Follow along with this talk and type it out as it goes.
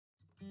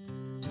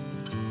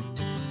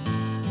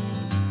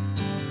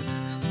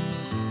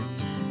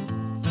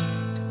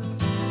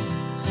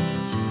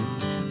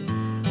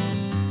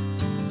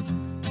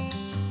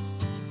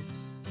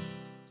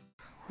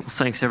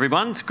Thanks,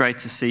 everyone. It's great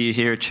to see you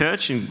here at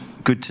church, and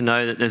good to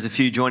know that there's a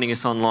few joining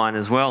us online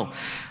as well.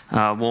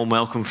 Warm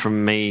welcome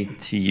from me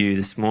to you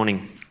this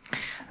morning.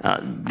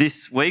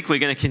 This week, we're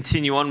going to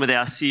continue on with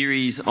our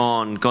series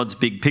on God's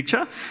big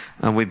picture.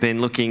 We've been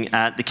looking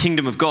at the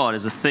kingdom of God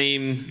as a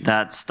theme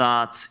that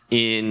starts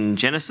in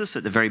Genesis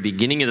at the very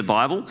beginning of the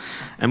Bible,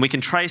 and we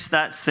can trace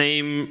that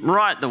theme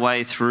right the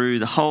way through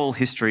the whole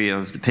history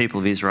of the people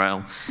of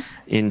Israel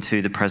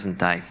into the present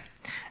day.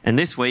 And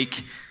this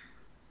week,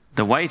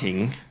 the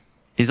waiting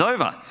is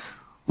over.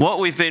 What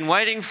we've been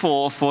waiting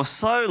for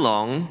so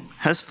long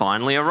has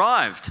finally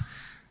arrived.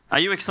 Are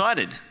you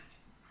excited?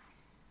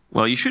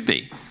 Well, you should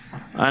be.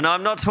 And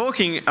I'm not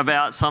talking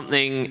about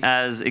something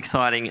as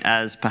exciting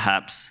as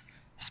perhaps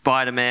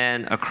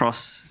Spider-Man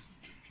across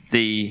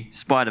the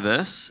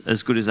Spider-Verse,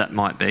 as good as that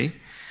might be.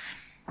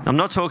 I'm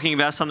not talking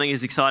about something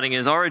as exciting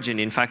as Origin.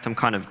 In fact, I'm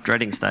kind of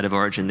dreading State of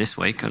Origin this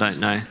week. I don't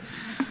know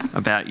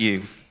about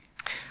you.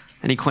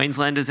 Any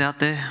Queenslanders out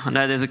there? I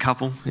know there's a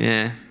couple,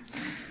 yeah.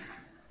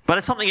 But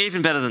it's something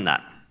even better than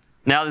that.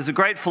 Now, there's a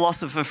great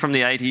philosopher from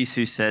the 80s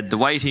who said, the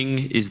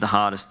waiting is the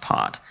hardest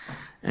part.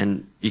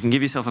 And you can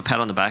give yourself a pat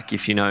on the back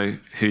if you know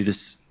who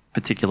this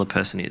particular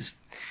person is.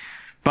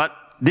 But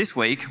this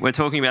week, we're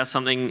talking about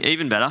something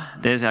even better.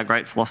 There's our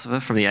great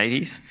philosopher from the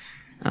 80s.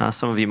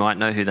 Some of you might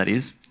know who that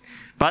is.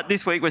 But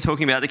this week, we're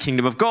talking about the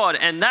kingdom of God.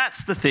 And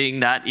that's the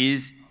thing that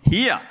is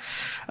here.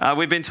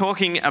 We've been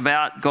talking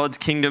about God's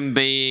kingdom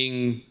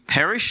being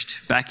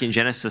perished back in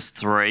Genesis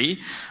 3.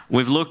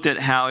 We've looked at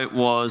how it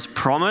was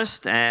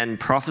promised and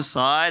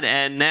prophesied,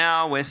 and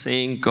now we're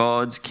seeing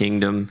God's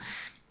kingdom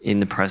in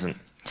the present.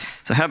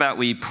 So how about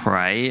we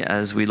pray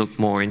as we look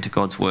more into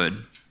God's word?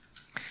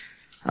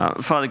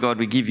 Father God,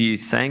 we give you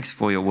thanks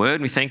for your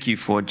word. We thank you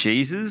for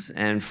Jesus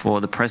and for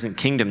the present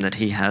kingdom that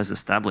he has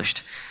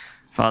established.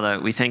 Father,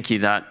 we thank you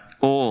that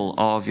all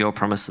of your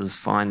promises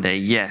find their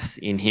yes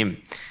in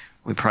him.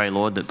 We pray,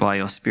 Lord, that by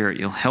your Spirit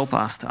you'll help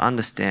us to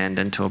understand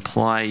and to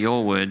apply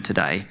your word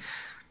today.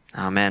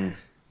 Amen.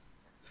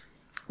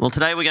 Well,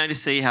 today we're going to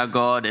see how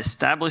God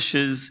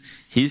establishes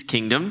his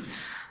kingdom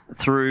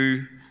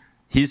through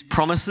his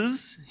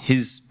promises,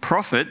 his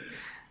prophet,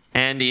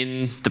 and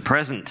in the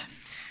present.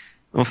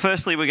 Well,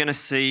 firstly, we're going to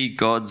see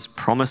God's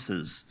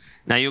promises.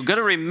 Now, you've got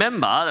to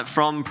remember that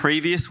from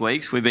previous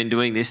weeks, we've been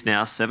doing this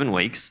now 7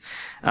 weeks,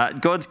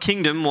 God's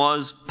kingdom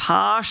was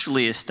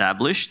partially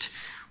established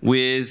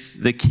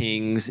with the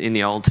kings in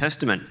the Old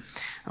Testament.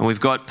 And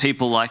we've got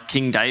people like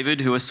King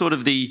David who are sort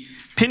of the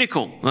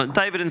pinnacle.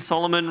 David and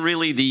Solomon,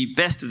 really the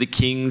best of the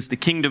kings. The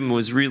kingdom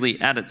was really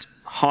at its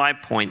high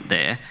point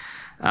there.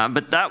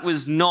 But that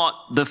was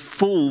not the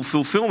full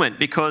fulfillment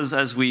because,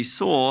 as we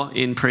saw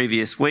in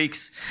previous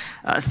weeks,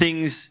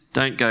 things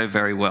don't go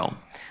very well.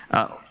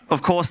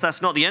 Of course,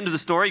 that's not the end of the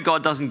story.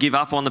 God doesn't give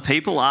up on the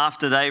people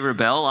after they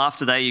rebel,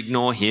 after they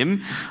ignore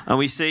him. And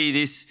we see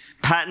this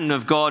pattern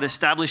of God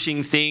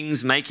establishing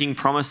things, making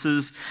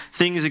promises.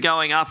 Things are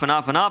going up and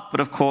up and up, but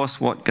of course,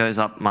 what goes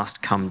up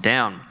must come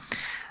down.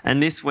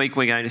 And this week,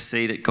 we're going to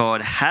see that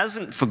God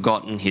hasn't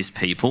forgotten his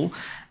people,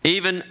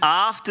 even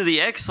after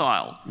the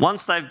exile.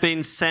 Once they've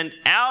been sent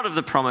out of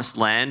the promised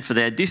land for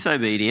their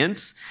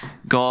disobedience,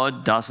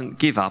 God doesn't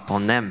give up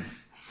on them.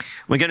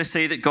 We're going to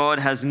see that God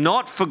has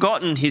not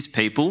forgotten his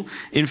people.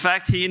 In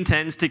fact, he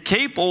intends to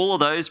keep all of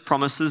those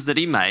promises that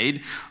he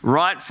made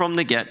right from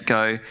the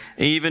get-go,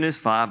 even as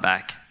far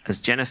back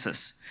as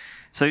Genesis.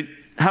 So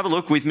have a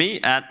look with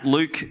me at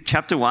Luke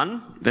chapter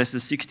 1,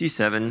 verses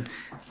 67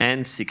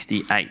 and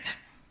 68.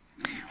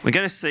 We're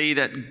going to see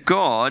that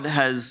God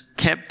has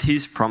kept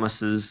his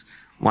promises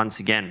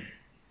once again.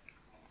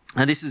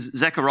 And this is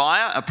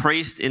Zechariah, a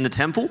priest in the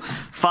temple,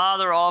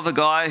 father of a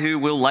guy who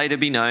will later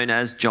be known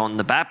as John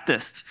the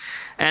Baptist.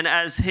 And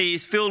as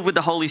he's filled with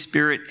the Holy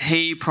Spirit,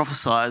 he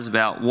prophesies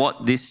about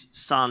what this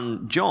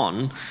son,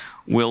 John,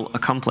 will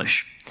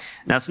accomplish.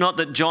 Now, it's not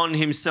that John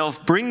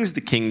himself brings the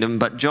kingdom,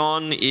 but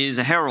John is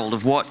a herald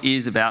of what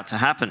is about to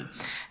happen.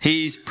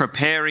 He's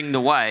preparing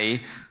the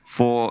way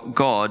for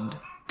God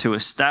to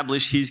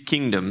establish his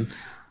kingdom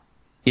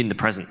in the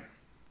present.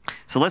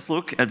 So let's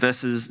look at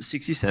verses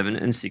 67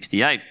 and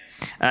 68.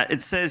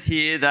 It says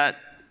here that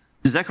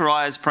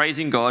Zechariah is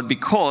praising God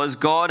because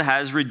God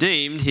has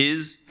redeemed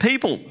his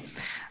people.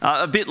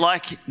 A bit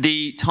like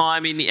the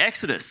time in the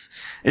Exodus.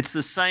 It's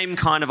the same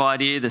kind of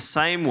idea, the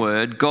same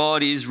word.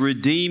 God is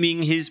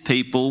redeeming his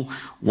people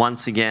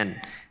once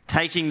again,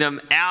 taking them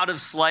out of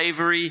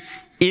slavery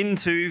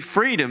into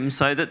freedom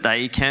so that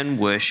they can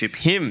worship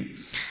him.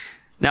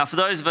 Now, for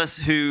those of us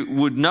who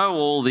would know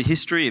all the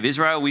history of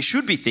Israel, we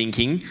should be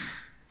thinking,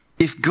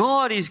 if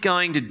God is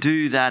going to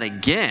do that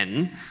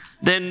again,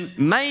 then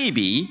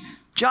maybe,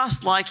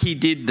 just like he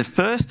did the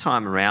first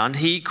time around,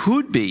 he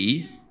could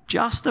be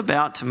just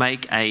about to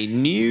make a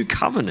new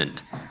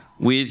covenant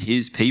with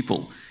his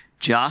people,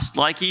 just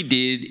like he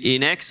did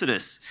in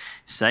Exodus.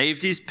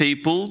 Saved his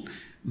people,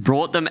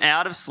 brought them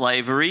out of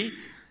slavery,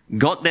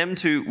 got them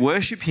to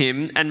worship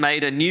him, and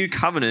made a new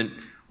covenant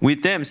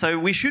with them. So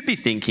we should be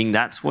thinking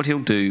that's what he'll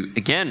do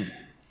again.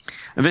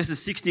 In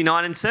verses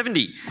 69 and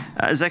 70,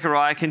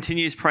 Zechariah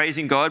continues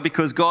praising God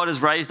because God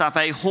has raised up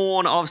a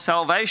horn of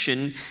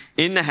salvation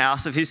in the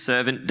house of his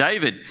servant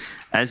David,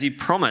 as he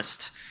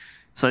promised.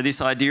 So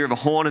this idea of a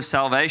horn of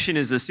salvation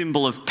is a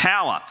symbol of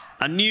power,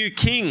 a new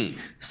king,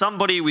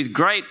 somebody with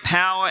great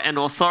power and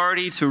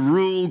authority to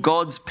rule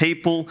God's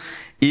people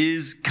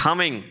is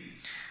coming.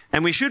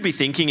 And we should be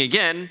thinking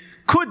again,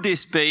 could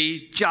this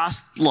be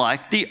just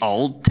like the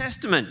Old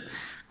Testament?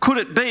 Could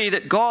it be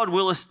that God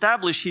will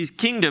establish his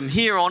kingdom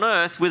here on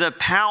earth with a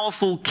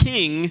powerful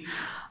king,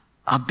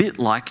 a bit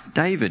like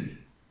David?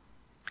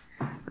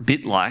 A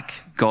bit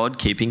like God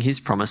keeping his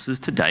promises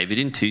to David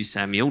in 2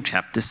 Samuel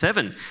chapter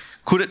 7.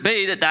 Could it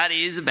be that that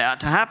is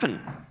about to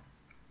happen?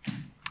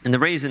 And the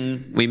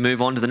reason we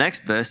move on to the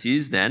next verse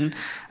is then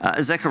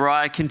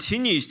Zechariah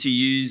continues to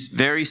use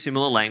very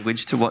similar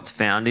language to what's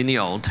found in the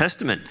Old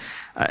Testament.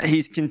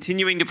 He's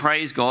continuing to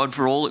praise God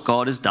for all that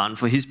God has done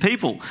for his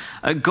people.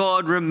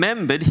 God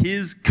remembered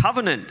his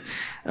covenant,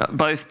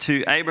 both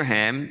to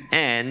Abraham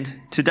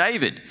and to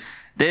David.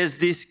 There's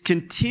this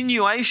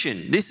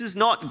continuation. This is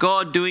not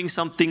God doing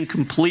something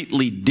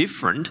completely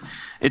different.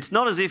 It's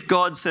not as if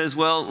God says,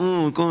 well,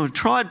 I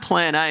tried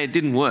plan A, it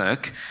didn't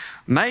work.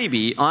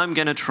 Maybe I'm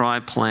going to try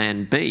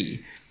plan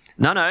B.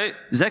 No,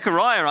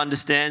 Zechariah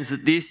understands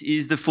that this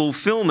is the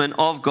fulfillment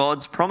of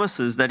God's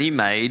promises that he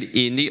made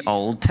in the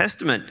Old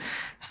Testament.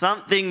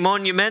 Something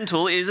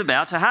monumental is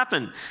about to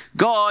happen.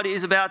 God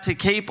is about to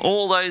keep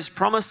all those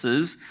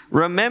promises,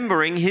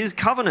 remembering his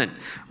covenant,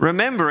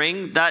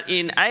 remembering that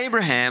in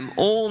Abraham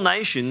all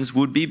nations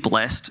would be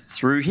blessed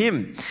through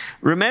him,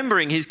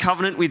 remembering his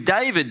covenant with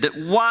David that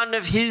one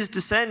of his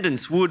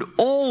descendants would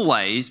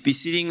always be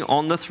sitting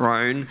on the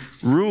throne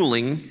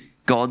ruling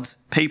God's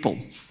people.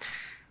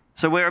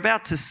 So we're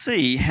about to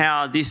see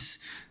how this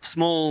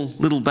small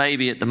little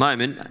baby at the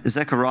moment,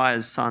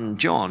 Zechariah's son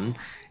John,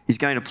 is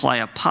going to play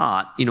a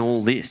part in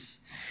all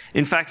this.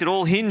 In fact, it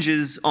all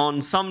hinges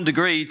on some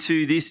degree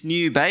to this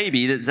new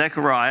baby that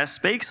Zechariah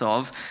speaks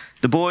of,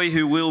 the boy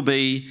who will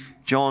be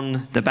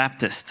John the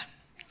Baptist.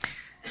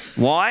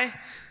 Why?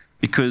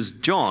 Because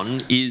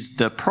John is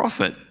the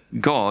prophet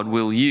God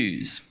will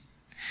use.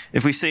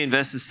 If we see in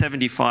verses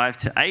 75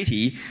 to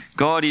 80,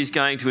 God is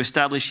going to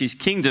establish his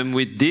kingdom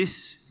with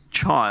this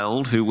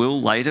child who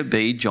will later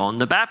be John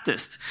the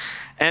Baptist.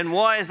 And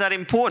why is that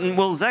important?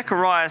 Well,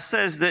 Zechariah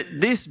says that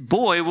this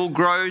boy will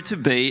grow to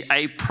be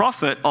a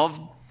prophet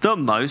of the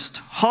Most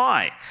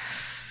High.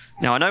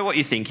 Now, I know what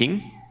you're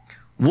thinking.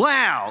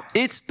 Wow,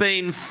 it's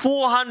been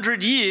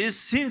 400 years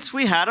since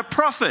we had a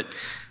prophet.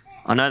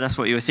 I know that's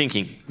what you were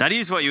thinking. That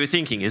is what you were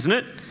thinking, isn't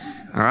it?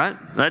 All right.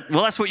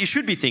 That's what you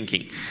should be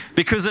thinking,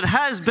 because it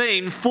has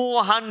been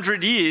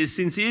 400 years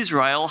since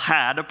Israel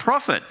had a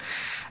prophet.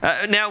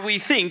 Now, we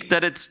think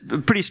that it's a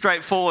pretty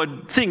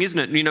straightforward thing, isn't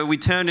it? You know, we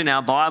turn in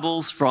our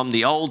Bibles from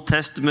the Old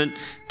Testament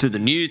to the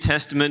New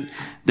Testament.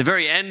 The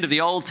very end of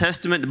the Old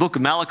Testament, the book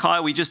of Malachi,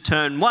 we just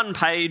turn one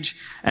page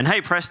and hey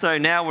presto,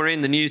 now we're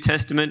in the New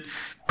Testament.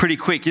 Pretty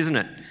quick, isn't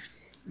it?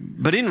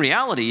 But in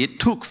reality, it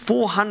took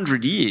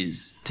 400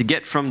 years to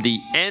get from the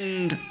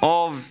end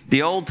of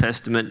the Old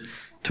Testament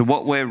to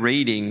what we're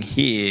reading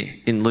here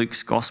in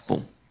Luke's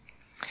Gospel.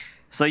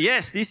 So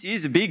yes, this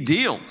is a big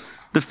deal.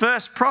 The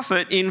first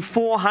prophet in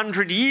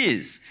 400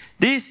 years.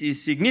 This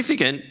is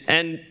significant,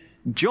 and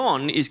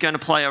John is going to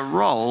play a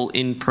role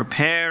in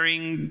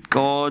preparing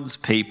God's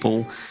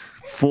people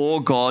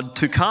for God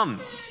to come.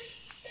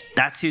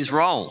 That's his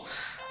role.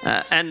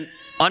 And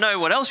I know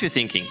what else you're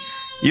thinking.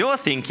 You're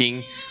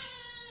thinking,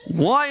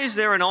 why is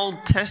there an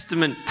Old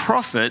Testament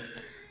prophet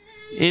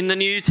in the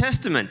New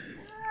Testament?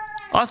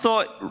 I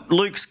thought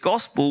Luke's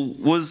Gospel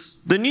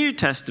was the New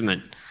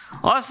Testament.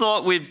 I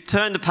thought we'd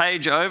turned the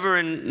page over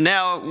and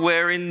now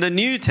we're in the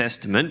New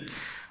Testament.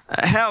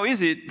 How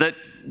is it that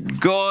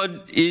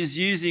God is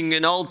using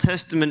an Old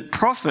Testament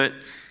prophet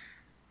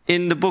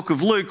in the book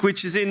of Luke,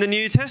 which is in the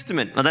New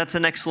Testament? Well, that's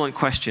an excellent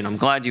question. I'm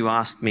glad you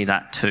asked me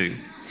that too.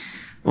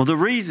 Well, the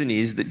reason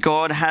is that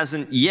God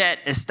hasn't yet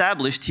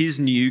established his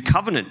new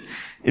covenant.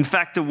 In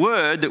fact, the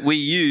word that we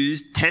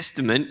use,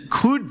 testament,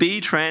 could be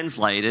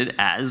translated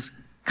as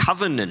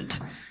covenant.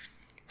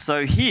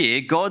 So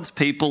here, God's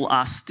people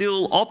are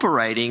still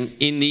operating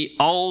in the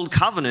old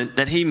covenant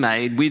that he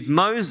made with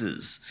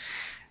Moses.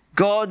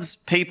 God's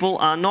people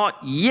are not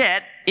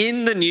yet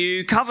in the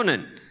new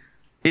covenant.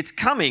 It's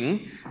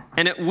coming,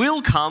 and it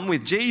will come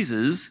with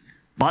Jesus,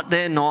 but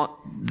they're not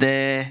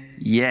there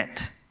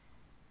yet.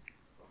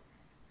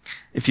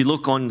 If you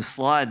look on the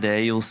slide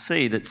there, you'll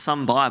see that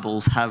some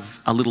Bibles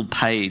have a little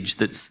page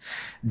that's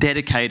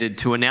dedicated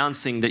to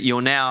announcing that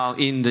you're now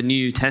in the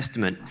New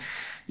Testament.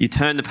 You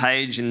turn the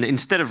page, and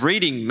instead of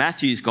reading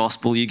Matthew's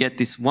Gospel, you get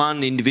this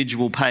one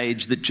individual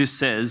page that just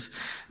says,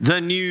 the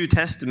New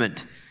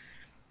Testament.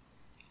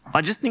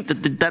 I just think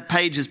that that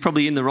page is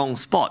probably in the wrong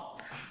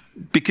spot,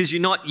 because you're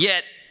not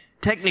yet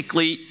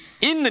technically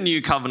in the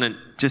New Covenant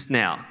just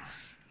now.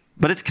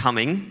 But it's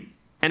coming,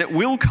 and it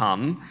will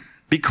come,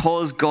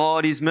 because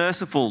God is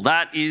merciful.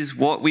 That is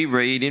what we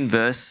read in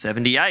verse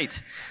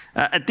 78.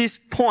 At this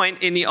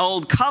point in the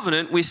Old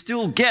Covenant, we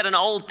still get an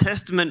Old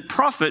Testament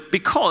prophet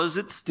because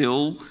it's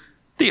still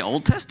the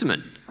Old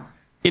Testament,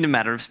 in a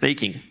matter of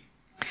speaking.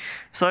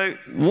 So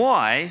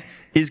why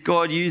is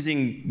God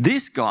using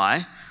this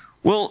guy?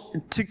 Well,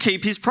 to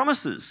keep his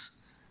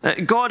promises.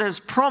 God has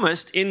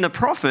promised in the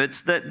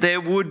prophets that there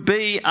would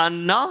be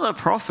another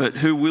prophet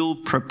who will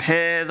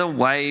prepare the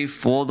way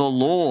for the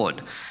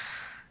Lord.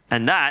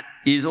 And that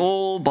is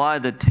all by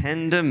the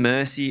tender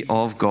mercy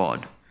of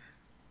God.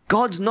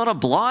 God's not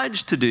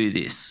obliged to do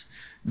this.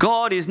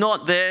 God is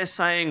not there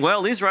saying,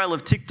 well, Israel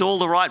have ticked all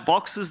the right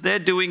boxes. They're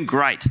doing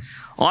great.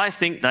 I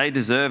think they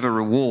deserve a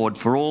reward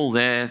for all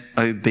their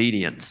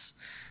obedience.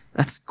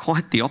 That's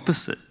quite the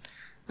opposite.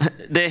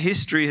 Their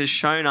history has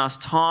shown us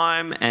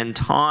time and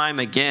time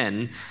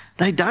again,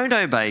 they don't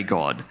obey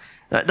God.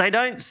 They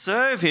don't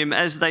serve him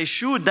as they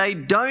should. They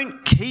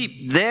don't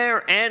keep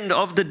their end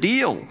of the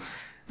deal.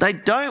 They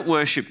don't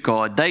worship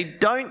God. They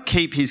don't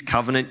keep his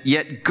covenant,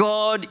 yet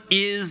God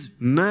is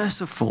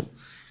merciful.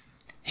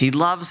 He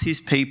loves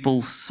his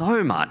people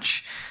so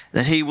much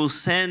that he will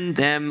send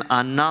them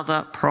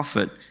another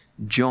prophet,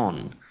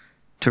 John,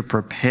 to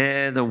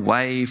prepare the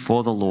way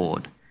for the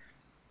Lord.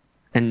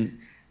 And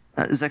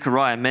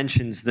Zechariah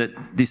mentions that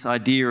this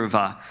idea of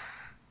a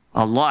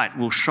light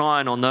will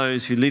shine on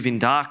those who live in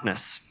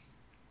darkness.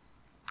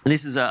 And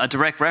this is a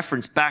direct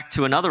reference back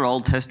to another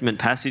Old Testament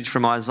passage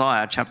from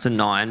Isaiah chapter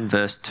 9,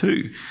 verse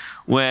 2,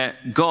 where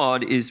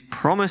God is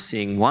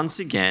promising once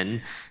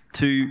again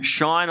to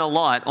shine a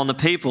light on the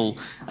people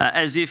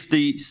as if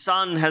the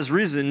sun has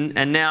risen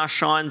and now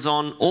shines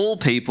on all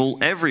people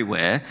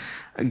everywhere.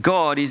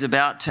 God is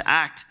about to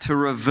act to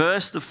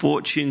reverse the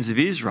fortunes of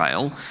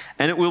Israel,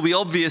 and it will be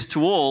obvious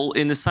to all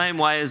in the same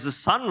way as the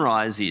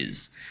sunrise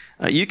is.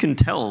 You can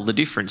tell the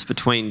difference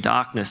between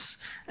darkness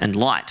and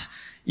light.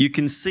 You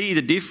can see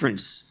the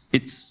difference.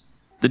 It's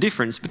the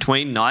difference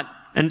between night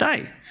and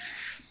day.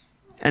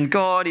 And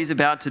God is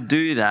about to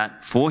do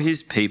that for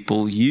his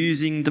people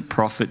using the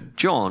prophet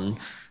John,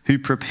 who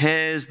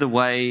prepares the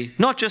way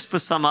not just for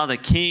some other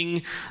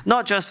king,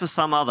 not just for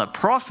some other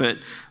prophet,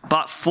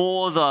 but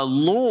for the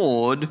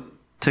Lord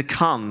to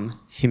come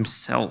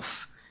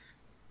himself.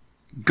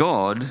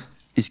 God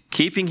is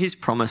keeping his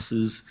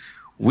promises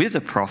with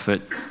a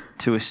prophet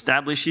to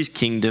establish his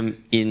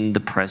kingdom in the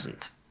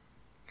present.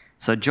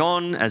 So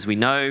John, as we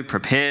know,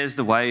 prepares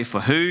the way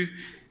for who?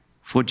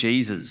 For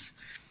Jesus.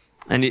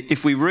 And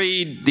if we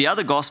read the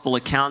other gospel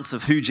accounts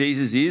of who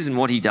Jesus is and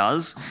what he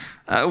does,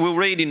 we'll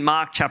read in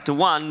Mark chapter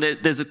 1,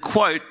 there's a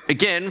quote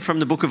again from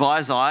the book of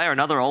Isaiah,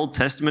 another Old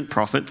Testament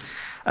prophet.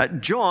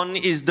 John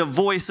is the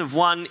voice of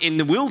one in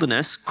the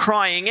wilderness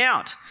crying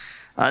out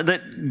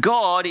that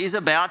God is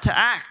about to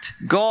act.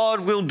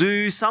 God will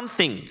do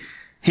something.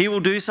 He will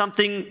do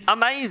something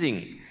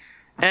amazing.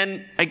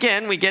 And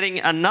again, we're getting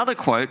another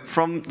quote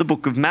from the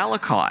book of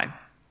Malachi.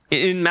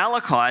 In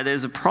Malachi,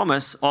 there's a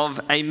promise of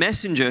a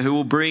messenger who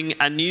will bring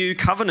a new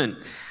covenant,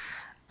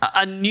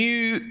 a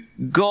new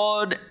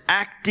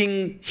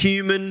God-acting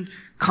human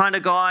kind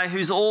of guy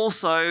who's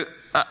also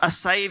a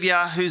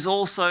saviour, who's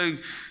also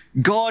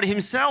God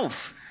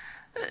himself.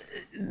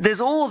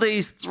 There's all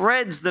these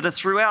threads that are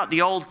throughout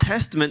the Old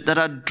Testament that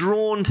are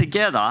drawn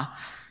together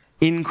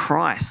in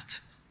Christ.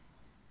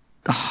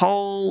 The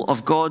whole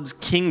of God's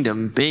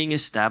kingdom being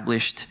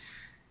established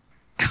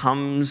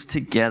comes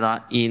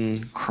together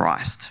in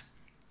Christ.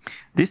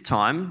 This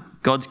time,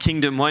 God's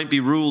kingdom won't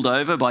be ruled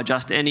over by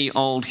just any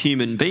old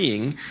human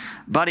being,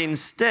 but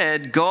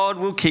instead God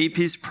will keep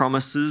his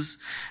promises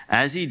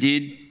as he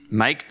did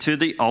make to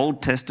the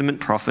Old Testament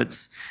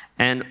prophets,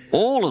 and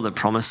all of the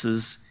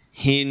promises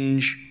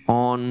hinge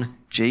on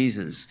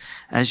Jesus.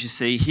 As you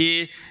see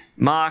here,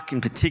 Mark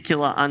in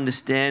particular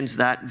understands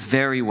that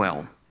very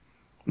well.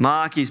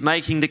 Mark is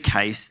making the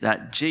case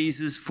that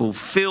Jesus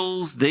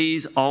fulfills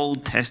these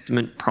Old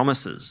Testament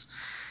promises.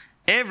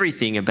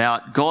 Everything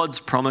about God's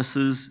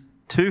promises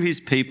to his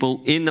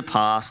people in the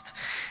past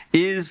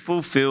is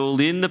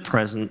fulfilled in the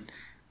present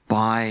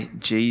by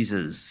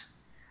Jesus.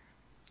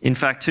 In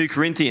fact, 2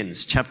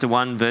 Corinthians chapter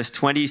 1 verse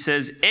 20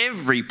 says,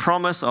 every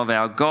promise of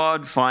our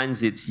God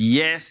finds its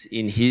yes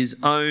in his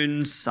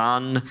own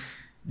Son,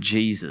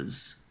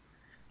 Jesus.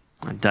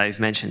 And Dave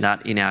mentioned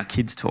that in our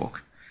kids'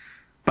 talk.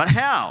 But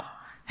how?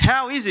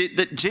 How is it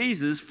that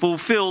Jesus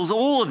fulfills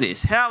all of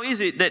this? How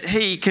is it that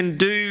he can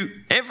do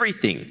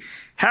everything?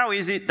 How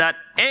is it that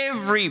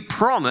every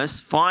promise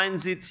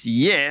finds its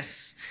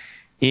yes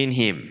in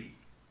him?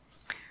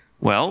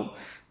 Well,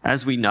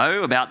 as we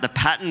know about the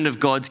pattern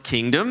of God's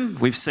kingdom,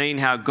 we've seen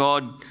how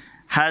God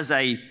has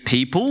a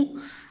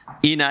people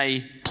in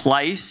a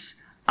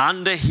place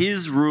under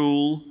his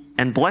rule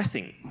and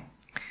blessing.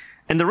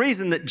 And the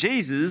reason that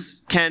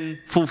Jesus can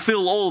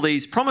fulfill all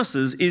these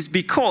promises is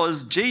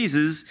because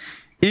Jesus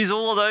is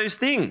all of those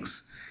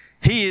things.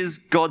 He is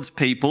God's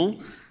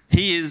people,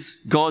 he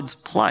is God's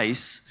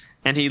place,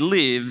 and he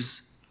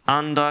lives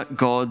under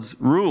God's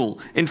rule.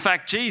 In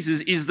fact,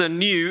 Jesus is the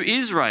new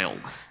Israel.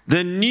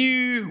 the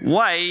new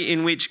way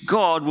in which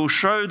God will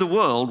show the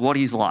world what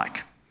he's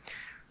like.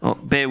 Oh,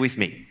 bear with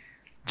me.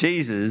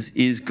 Jesus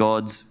is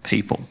God's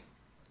people.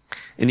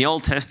 In the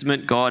Old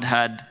Testament, God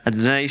had a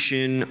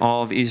nation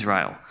of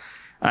Israel.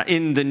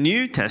 In the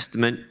New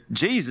Testament,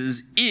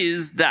 Jesus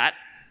is that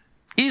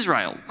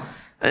Israel.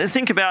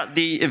 Think about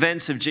the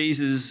events of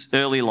Jesus'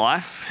 early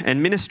life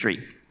and ministry.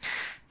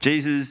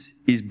 Jesus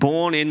is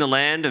born in the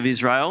land of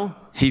Israel.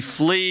 He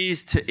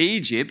flees to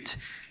Egypt,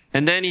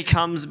 and then he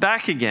comes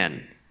back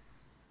again.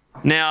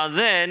 Now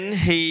then,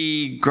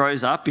 he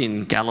grows up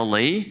in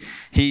Galilee.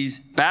 He's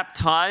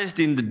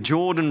baptized in the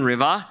Jordan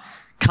River,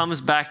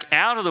 comes back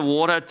out of the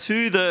water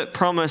to the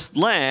promised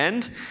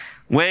land,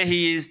 where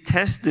he is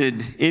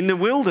tested in the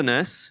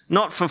wilderness,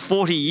 not for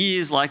 40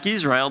 years like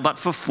Israel, but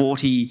for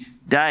 40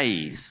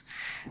 days.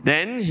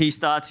 Then he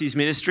starts his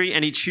ministry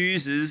and he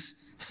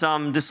chooses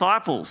some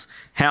disciples.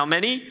 How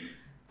many?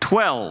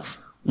 12.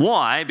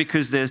 Why?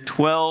 Because there's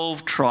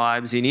 12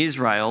 tribes in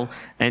Israel,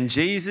 and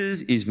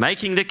Jesus is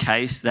making the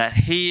case that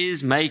he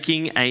is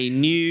making a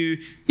new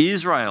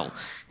Israel.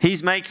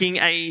 He's making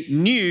a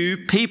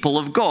new people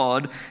of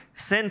God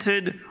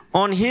centered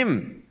on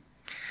him.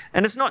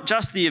 And it's not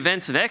just the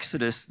events of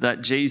Exodus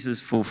that Jesus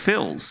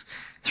fulfills.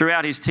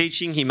 Throughout his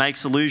teaching, he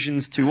makes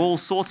allusions to all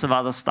sorts of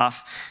other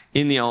stuff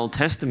in the Old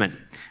Testament.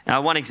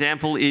 Now, one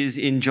example is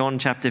in John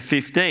chapter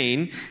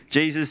 15.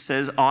 Jesus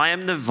says, "I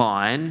am the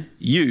vine,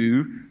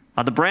 you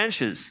are the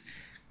branches."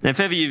 Now, if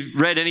ever you've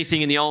read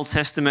anything in the Old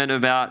Testament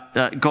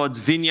about God's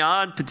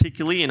vineyard,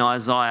 particularly in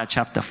Isaiah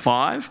chapter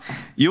 5,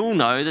 you'll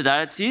know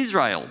that it's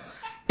Israel.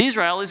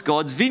 Israel is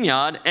God's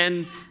vineyard,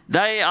 and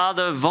they are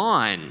the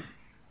vine.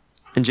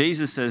 And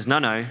Jesus says,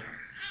 no,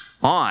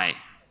 I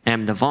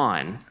am the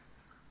vine,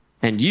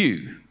 and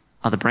you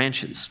are the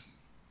branches.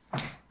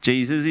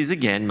 Jesus is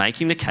again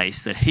making the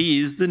case that he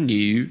is the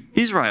new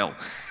Israel.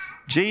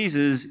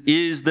 Jesus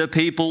is the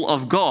people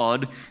of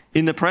God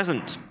in the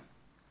present.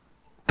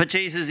 But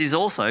Jesus is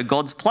also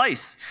God's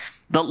place,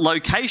 the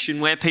location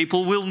where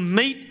people will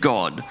meet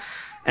God.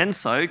 And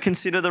so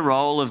consider the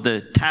role of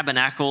the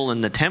tabernacle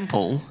and the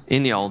temple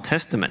in the Old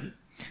Testament.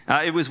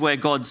 It was where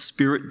God's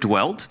Spirit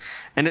dwelt,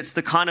 and it's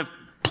the kind of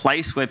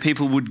place where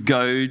people would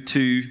go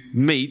to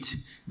meet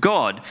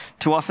God,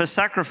 to offer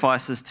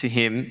sacrifices to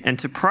him and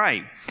to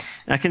pray.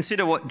 Now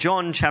consider what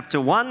John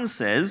chapter 1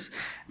 says,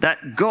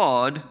 that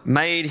God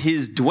made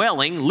his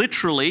dwelling,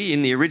 literally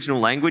in the original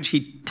language,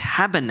 he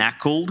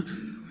tabernacled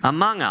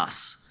among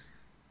us.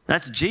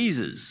 That's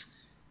Jesus.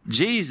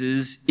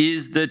 Jesus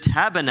is the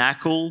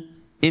tabernacle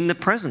in the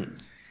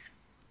present.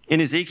 In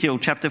Ezekiel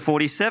chapter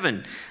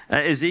 47,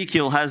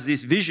 Ezekiel has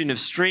this vision of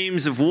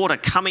streams of water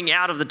coming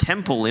out of the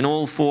temple in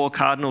all four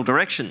cardinal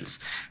directions,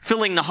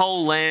 filling the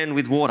whole land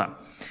with water.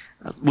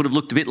 Would have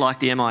looked a bit like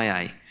the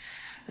MIA.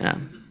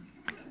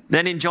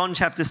 Then in John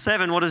chapter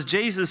 7, what does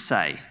Jesus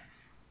say?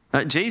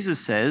 Jesus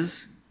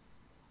says,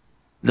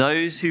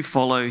 those who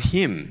follow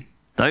him,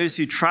 those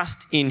who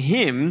trust in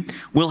him,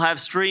 will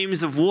have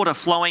streams of water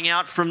flowing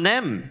out from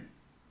them.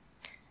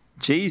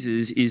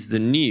 Jesus is the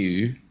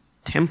new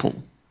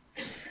temple.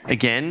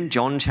 Again,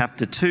 John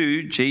chapter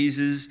 2,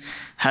 Jesus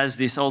has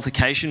this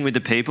altercation with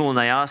the people and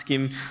they ask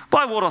him,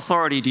 by what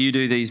authority do you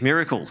do these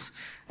miracles?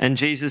 And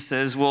Jesus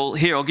says, well,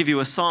 here, I'll give you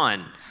a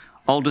sign.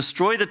 I'll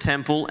destroy the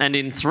temple and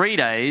in 3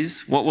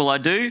 days, what will I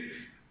do?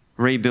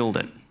 Rebuild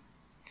it.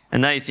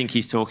 And they think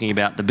he's talking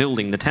about the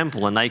building, the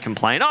temple, and they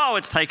complain, oh,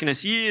 it's taken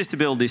us years to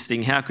build this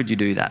thing. How could you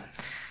do that?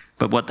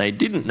 But what they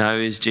didn't know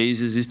is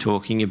Jesus is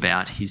talking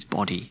about his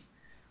body.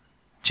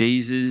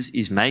 Jesus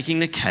is making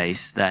the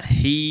case that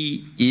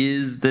he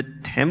is the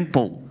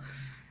temple.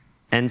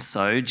 And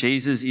so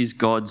Jesus is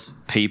God's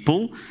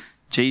people,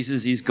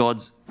 Jesus is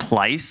God's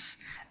place,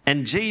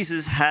 and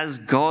Jesus has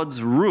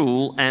God's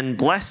rule and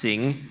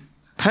blessing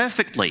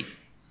perfectly.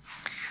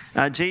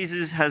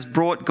 Jesus has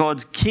brought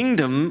God's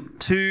kingdom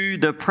to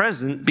the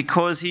present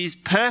because he's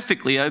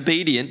perfectly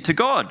obedient to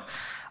God.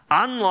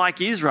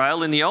 Unlike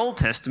Israel in the Old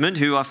Testament,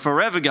 who are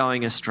forever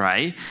going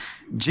astray,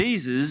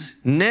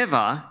 Jesus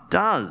never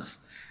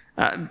does.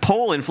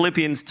 Paul in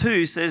Philippians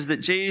 2 says that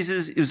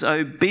Jesus is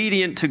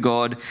obedient to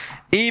God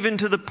even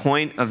to the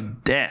point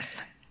of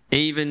death,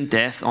 even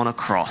death on a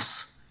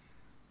cross.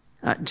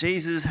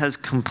 Jesus has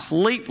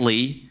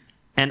completely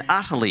and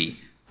utterly,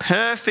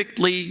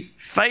 perfectly,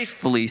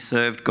 faithfully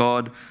served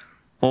God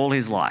all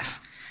his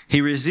life.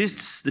 He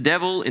resists the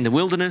devil in the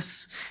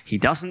wilderness. He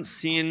doesn't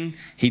sin.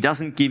 He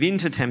doesn't give in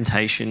to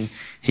temptation.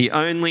 He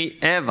only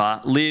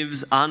ever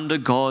lives under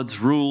God's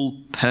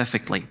rule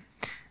perfectly.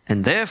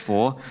 And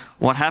therefore,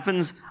 what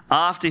happens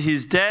after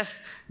his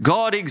death?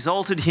 God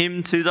exalted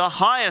him to the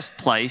highest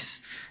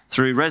place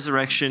through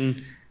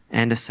resurrection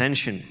and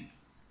ascension.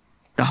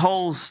 The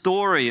whole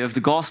story of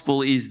the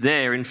gospel is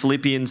there in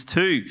Philippians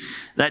 2,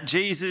 that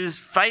Jesus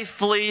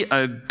faithfully,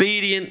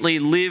 obediently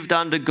lived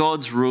under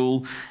God's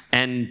rule,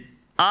 and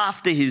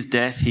after his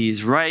death, he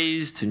is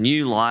raised to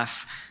new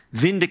life,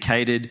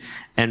 vindicated,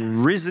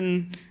 and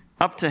risen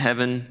up to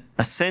heaven,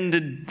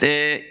 ascended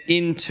there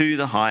into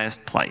the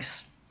highest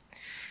place.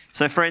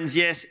 So friends,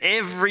 yes,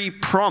 every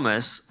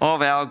promise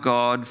of our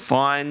God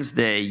finds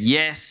their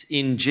yes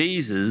in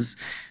Jesus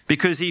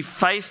because he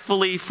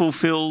faithfully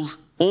fulfills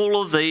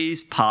all of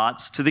these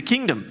parts to the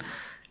kingdom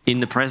in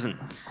the present.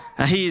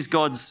 He is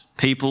God's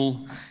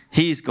people,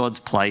 he is God's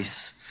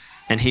place,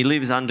 and he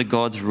lives under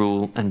God's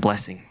rule and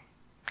blessing.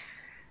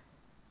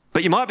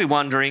 But you might be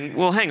wondering,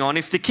 well, hang on,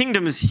 if the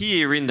kingdom is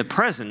here in the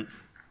present,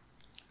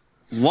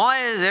 why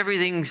is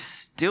everything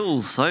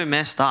still so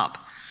messed up?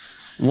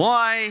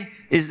 Why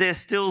is there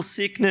still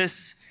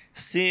sickness,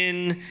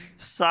 sin,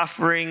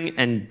 suffering,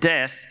 and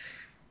death?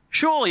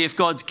 Surely if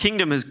God's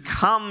kingdom has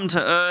come to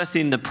earth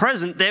in the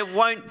present, there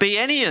won't be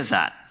any of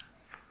that.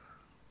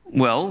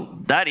 Well,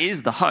 that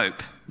is the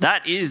hope.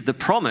 That is the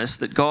promise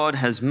that God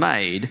has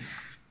made.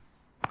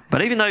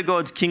 But even though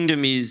God's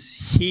kingdom is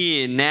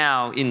here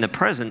now in the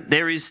present,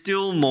 there is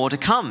still more to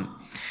come.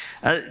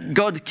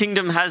 God's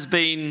kingdom has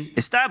been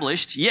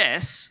established,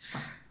 yes,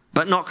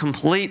 but not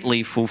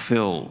completely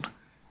fulfilled.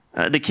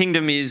 The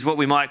kingdom is what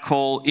we might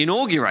call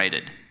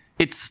inaugurated.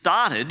 It's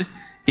started,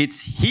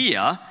 it's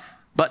here,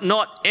 but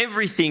not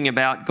everything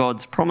about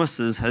God's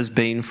promises has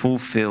been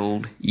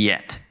fulfilled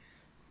yet.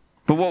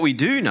 But what we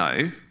do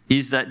know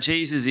is that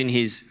Jesus in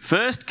his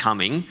first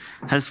coming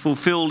has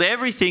fulfilled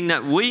everything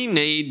that we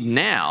need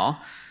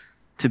now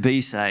to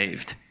be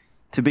saved,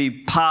 to be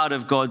part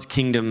of God's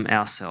kingdom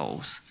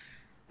ourselves.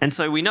 And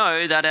so we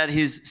know that at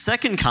his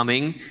second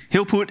coming,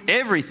 he'll put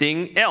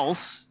everything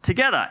else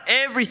together.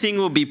 Everything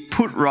will be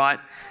put right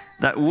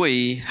that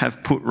we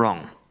have put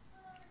wrong.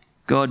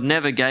 God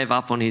never gave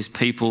up on his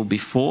people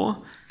before,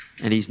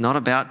 and he's not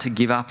about to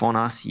give up on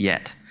us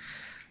yet.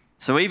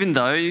 So even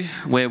though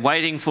we're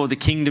waiting for the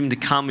kingdom to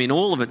come in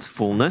all of its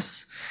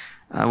fullness,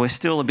 we're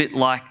still a bit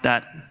like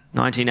that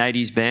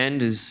 1980s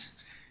band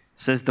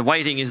says the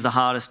waiting is the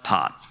hardest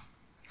part.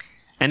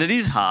 And it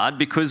is hard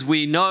because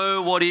we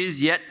know what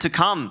is yet to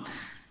come.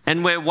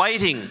 And we're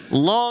waiting,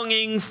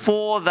 longing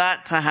for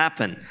that to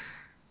happen.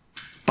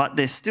 But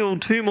there's still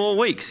 2 more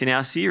weeks in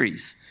our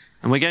series.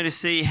 And we're going to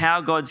see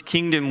how God's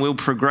kingdom will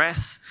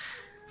progress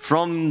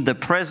from the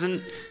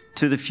present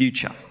to the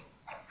future.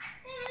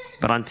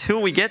 But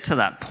until we get to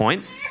that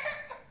point,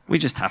 we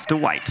just have to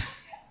wait.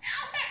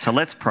 So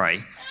let's pray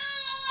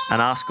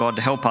and ask God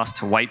to help us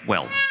to wait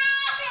well.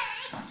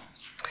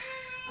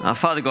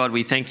 Father God,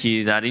 we thank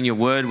you that in your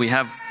word we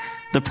have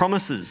the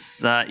promises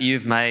that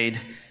you've made.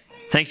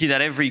 Thank you that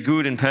every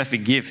good and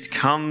perfect gift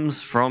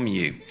comes from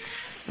you.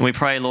 And we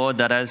pray, Lord,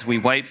 that as we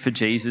wait for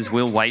Jesus,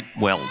 we'll wait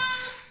well.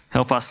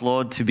 Help us,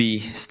 Lord, to be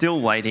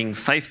still waiting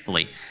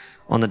faithfully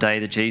on the day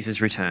that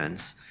Jesus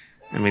returns.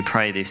 And we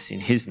pray this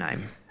in his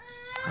name.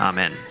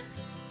 Amen.